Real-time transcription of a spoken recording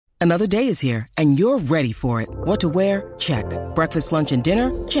Another day is here, and you're ready for it. What to wear? Check. Breakfast, lunch, and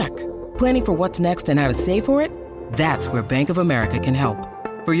dinner? Check. Planning for what's next and how to save for it? That's where Bank of America can help.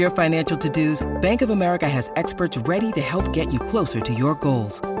 For your financial to-dos, Bank of America has experts ready to help get you closer to your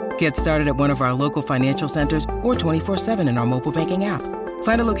goals. Get started at one of our local financial centers or 24/7 in our mobile banking app.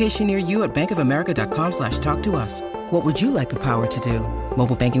 Find a location near you at bankofamerica.com/talktous. What would you like the power to do?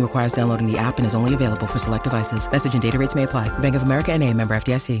 Mobile banking requires downloading the app and is only available for select devices. Message and data rates may apply. Bank of America N.A., member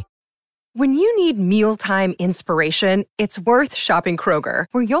FDIC. When you need mealtime inspiration, it's worth shopping Kroger,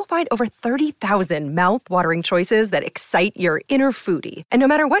 where you'll find over 30,000 mouth-watering choices that excite your inner foodie. And no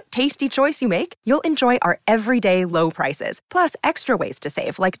matter what tasty choice you make, you'll enjoy our everyday low prices, plus extra ways to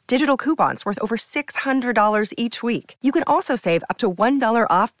save, like digital coupons worth over $600 each week. You can also save up to $1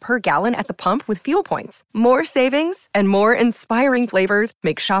 off per gallon at the pump with fuel points. More savings and more inspiring flavors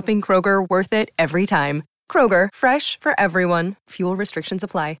make shopping Kroger worth it every time. Kroger, fresh for everyone. Fuel restrictions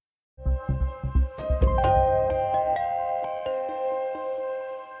apply.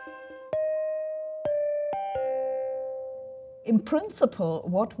 In principle,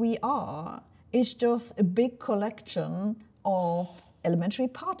 what we are is just a big collection of elementary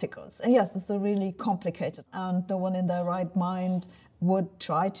particles. And yes, it's a really complicated, and no one in their right mind would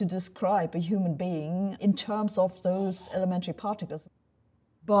try to describe a human being in terms of those elementary particles.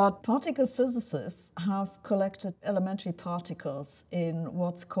 But particle physicists have collected elementary particles in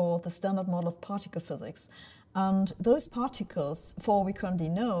what's called the Standard Model of Particle Physics. And those particles, for all we currently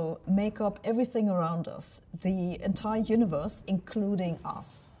know, make up everything around us, the entire universe, including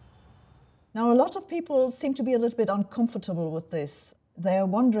us. Now, a lot of people seem to be a little bit uncomfortable with this. They're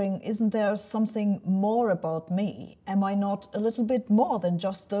wondering, isn't there something more about me? Am I not a little bit more than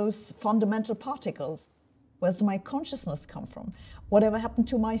just those fundamental particles? Where's my consciousness come from? Whatever happened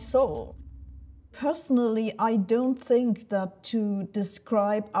to my soul? Personally, I don't think that to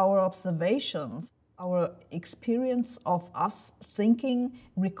describe our observations, our experience of us thinking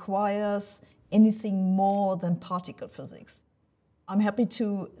requires anything more than particle physics. I'm happy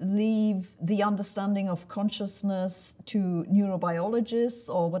to leave the understanding of consciousness to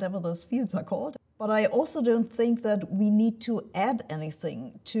neurobiologists or whatever those fields are called. But I also don't think that we need to add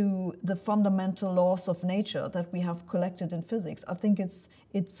anything to the fundamental laws of nature that we have collected in physics. I think it's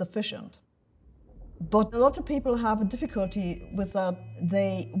sufficient. But a lot of people have a difficulty with that.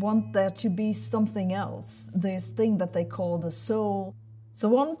 They want there to be something else, this thing that they call the soul. So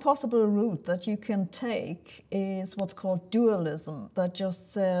one possible route that you can take is what's called dualism, that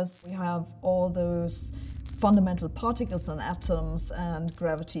just says we have all those fundamental particles and atoms and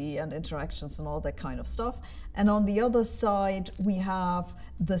gravity and interactions and all that kind of stuff. And on the other side, we have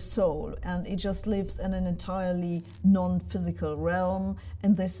the soul, and it just lives in an entirely non-physical realm.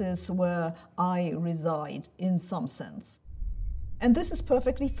 And this is where I reside in some sense. And this is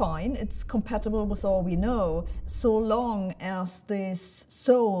perfectly fine. It's compatible with all we know, so long as this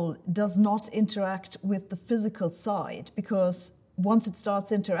soul does not interact with the physical side, because once it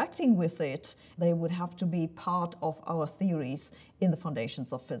starts interacting with it, they would have to be part of our theories in the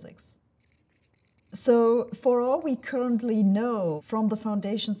foundations of physics. So for all we currently know from the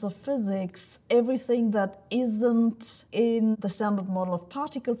foundations of physics, everything that isn't in the Standard Model of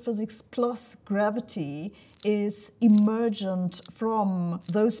Particle Physics plus gravity is emergent from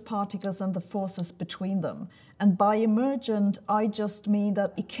those particles and the forces between them. And by emergent, I just mean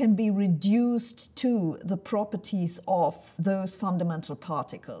that it can be reduced to the properties of those fundamental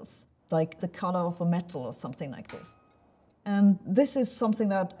particles, like the color of a metal or something like this. And this is something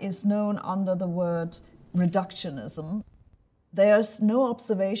that is known under the word reductionism. There's no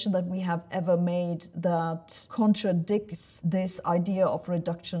observation that we have ever made that contradicts this idea of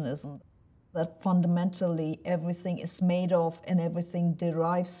reductionism, that fundamentally everything is made of and everything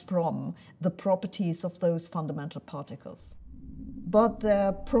derives from the properties of those fundamental particles. But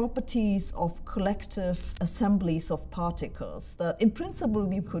they're properties of collective assemblies of particles that in principle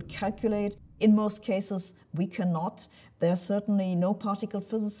we could calculate. In most cases, we cannot. There are certainly no particle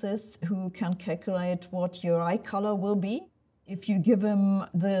physicists who can calculate what your eye color will be if you give him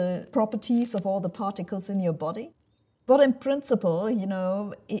the properties of all the particles in your body. But in principle,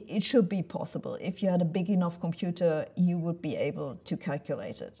 it should be possible. If you had a big enough computer, you would be able to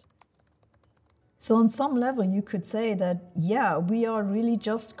calculate it. So on some level, you could say that, yeah, we are really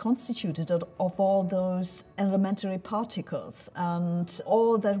just constituted of all those elementary particles, and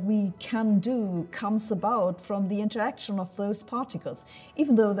all that we can do comes about from the interaction of those particles.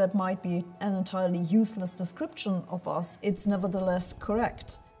 Even though that might be an entirely useless description of us, it's nevertheless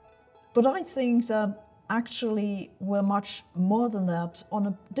correct. But I think that actually we're much more than that. On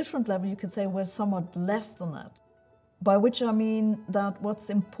a different level, you could say we're somewhat less than that. By which I mean that what's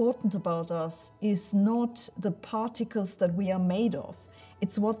important about us is not the particles that we are made of,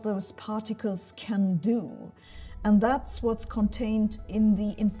 it's what those particles can do. And that's what's contained in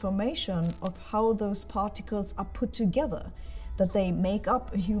the information of how those particles are put together, that they make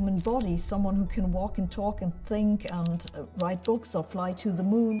up a human body, someone who can walk and talk and think and write books or fly to the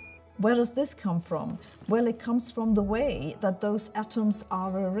moon. Where does this come from? Well, it comes from the way that those atoms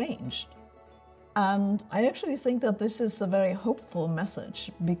are arranged. And I actually think that this is a very hopeful message,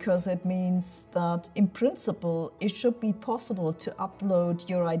 because it means that in principle it should be possible to upload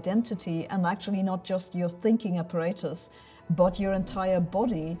your identity, and actually not just your thinking apparatus, but your entire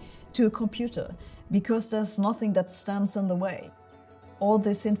body to a computer, because there's nothing that stands in the way. All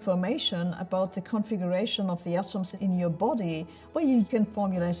this information about the configuration of the atoms in your body, well, you can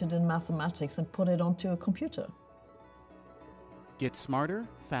formulate it in mathematics and put it onto a computer. Get smarter,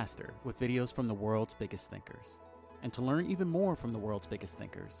 faster with videos from the world's biggest thinkers. And to learn even more from the world's biggest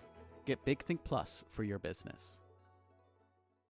thinkers, get Big Think Plus for your business.